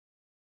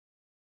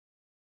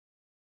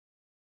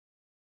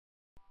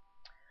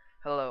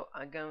Hello,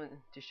 I'm going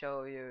to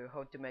show you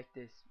how to make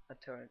this a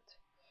turret.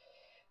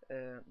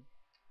 Um,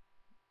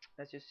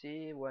 as you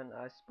see, when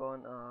I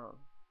spawn a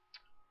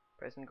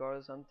present guard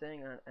or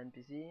something, an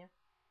NPC,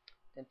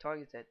 then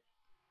target it,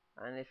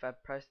 and if I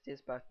press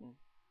this button,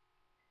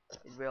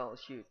 it will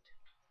shoot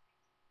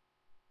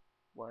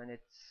when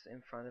it's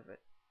in front of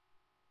it.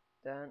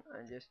 Then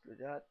I just do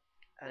that,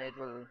 and it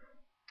will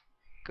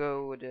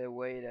go the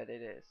way that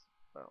it is.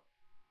 Well,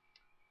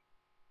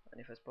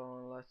 and if I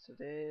spawn lots of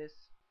this,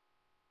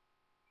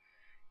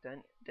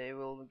 then they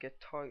will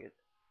get target.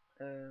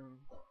 Um,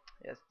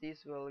 yes,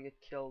 these will get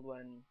killed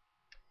when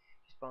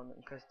you spawn them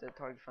because the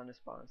target finder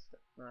spawns them.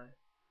 No,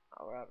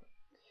 however,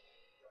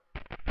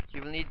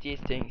 you will need these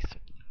things.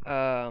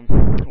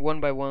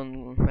 One by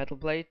one metal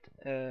plate.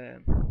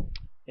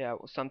 Yeah,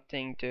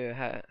 something to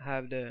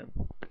have the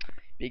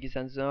biggest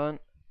sensor on,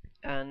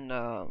 and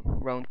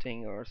round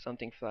thing or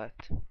something flat.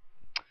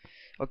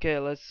 Okay,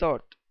 let's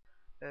start.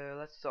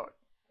 Let's start.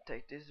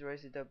 Take this,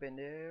 raise it up in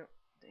there.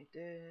 Take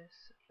this.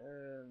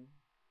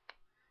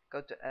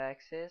 Go to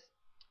axis.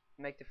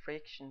 Make the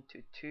friction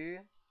to 2.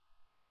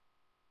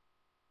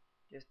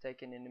 Just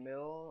take it in the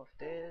middle of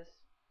this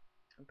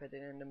and put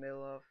it in the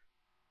middle of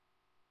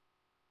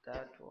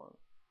that one.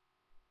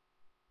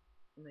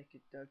 Make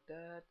it like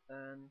that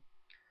and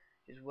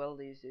just weld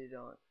these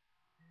on.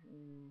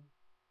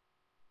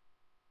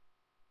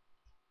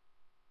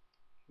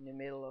 In the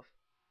middle of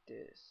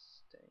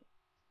this thing.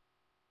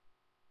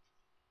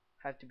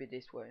 Have to be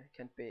this way,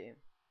 can't be.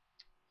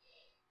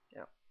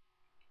 Yeah.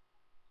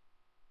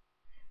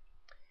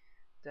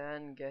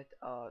 Then get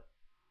a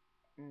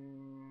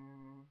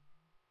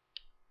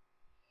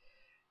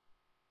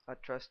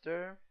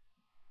thruster,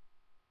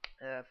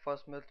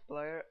 force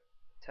multiplier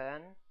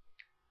 10,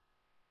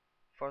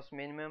 force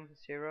minimum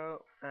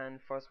 0, and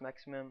force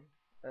maximum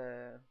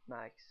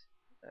max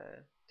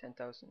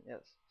 10,000.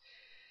 Yes.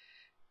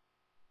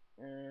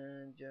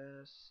 And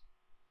just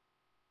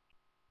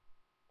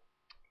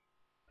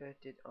put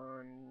it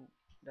on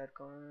that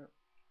corner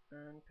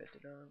and put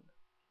it on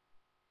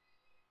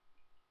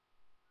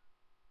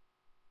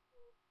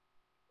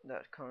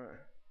that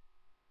corner.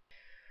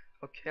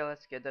 Okay,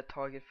 let's get the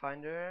target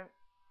finder.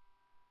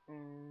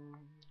 And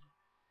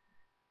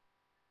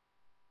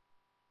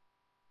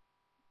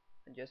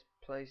just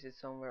place it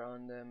somewhere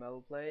on the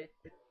metal plate.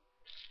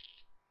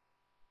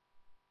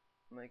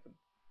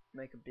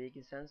 Make a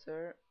big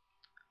sensor.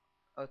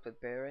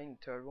 Output bearing,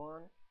 third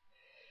one.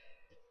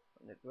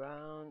 On the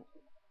ground.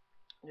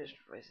 Just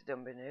raise it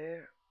up in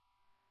air.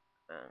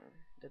 And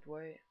that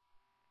way.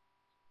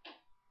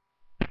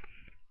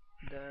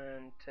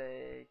 Then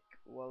take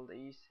weld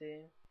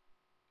easy.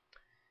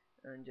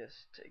 And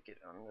just take it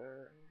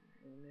under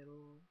in the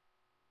middle.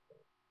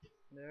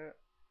 There.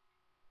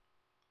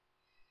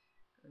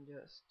 And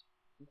just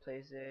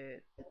place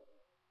it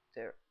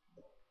there.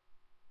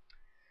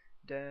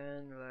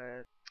 Then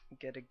let's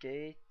get a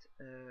gate.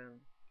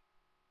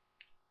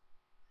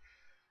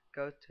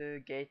 Go to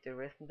gate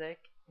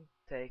arithmetic,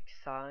 take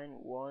sign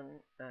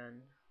 1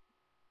 and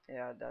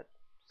yeah, that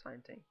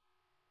sign thing.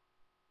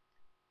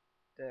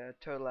 The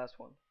third last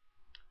one.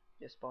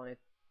 Just spawn it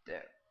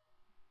there.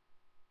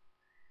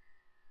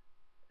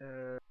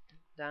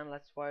 Then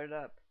let's wire it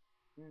up.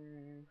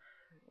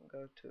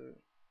 Go to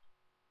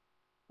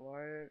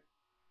wire.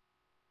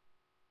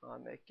 I'll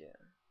make it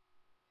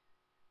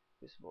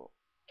visible.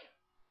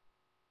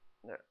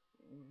 There.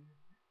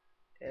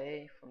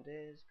 A from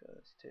this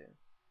goes to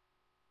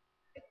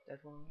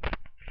that one.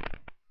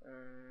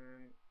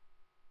 And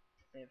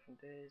A from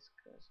this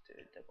goes to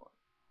that one.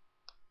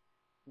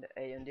 The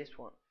A on this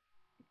one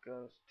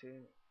goes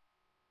to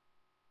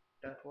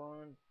that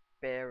one.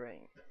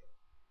 Bearing.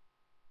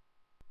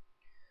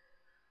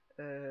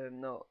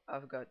 No,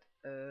 I've got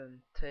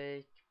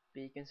take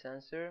beacon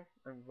sensor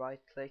and right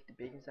click the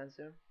beacon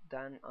sensor,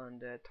 then on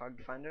the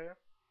target finder.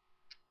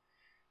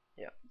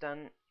 Yeah,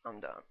 then I'm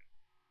done.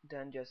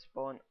 Then just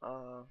spawn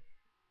a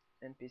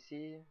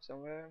NPC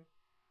somewhere.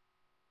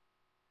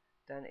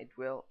 Then it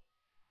will.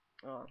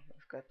 Oh,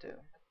 I've got to.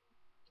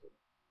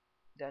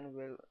 Then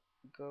we'll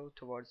go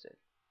towards it.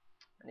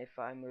 And if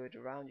I move it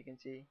around, you can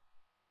see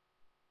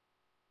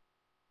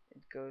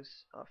it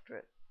goes after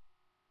it.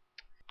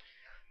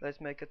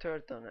 Let's make a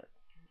turret on it.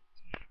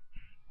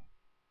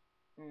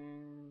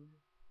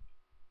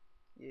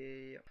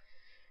 Yeah.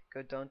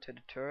 Go down to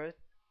the turret.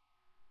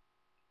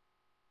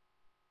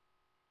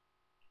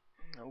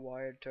 A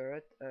wired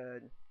turret.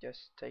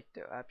 Just take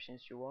the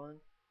options you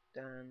want.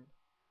 Then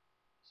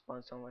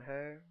spawn somewhere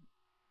here.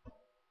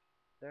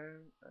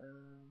 There.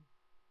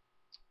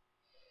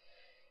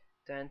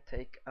 Then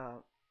take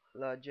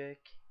logic,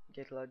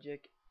 get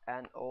logic,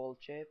 and all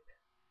chip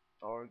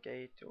or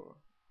gate or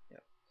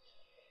yeah.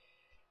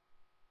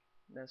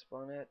 Then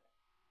spawn it.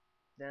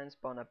 Then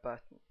spawn a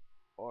button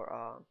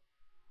or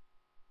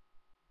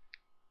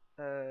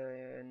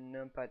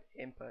numpad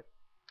input.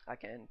 I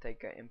can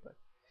take an input.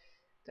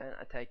 Then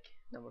I take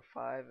number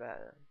 5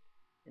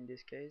 in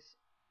this case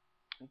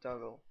and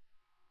toggle.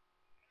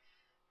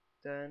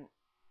 Then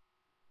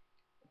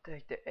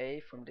take the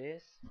A from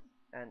this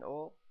and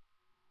O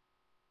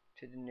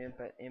to the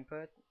numpad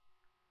input,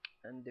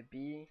 and the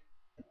B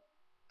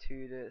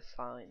to the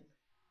sign,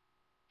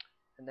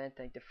 and then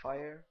take the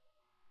fire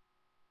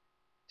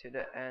to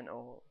the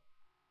NO.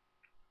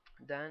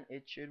 Then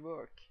it should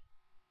work.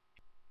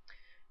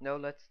 Now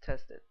let's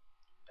test it.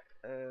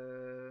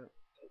 Uh,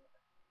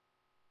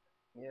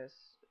 yes,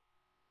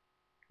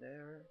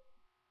 there.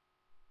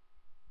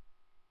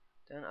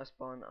 Then I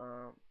spawn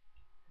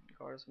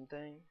car or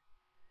something.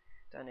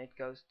 Then it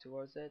goes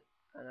towards it,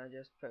 and I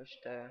just push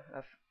the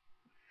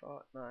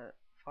F5, no,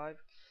 5.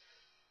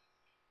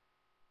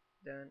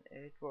 Then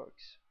it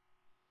works.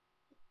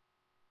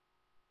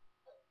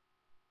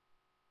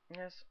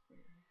 Yes,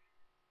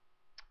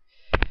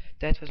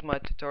 that was my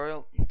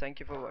tutorial. Thank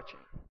you for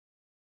watching.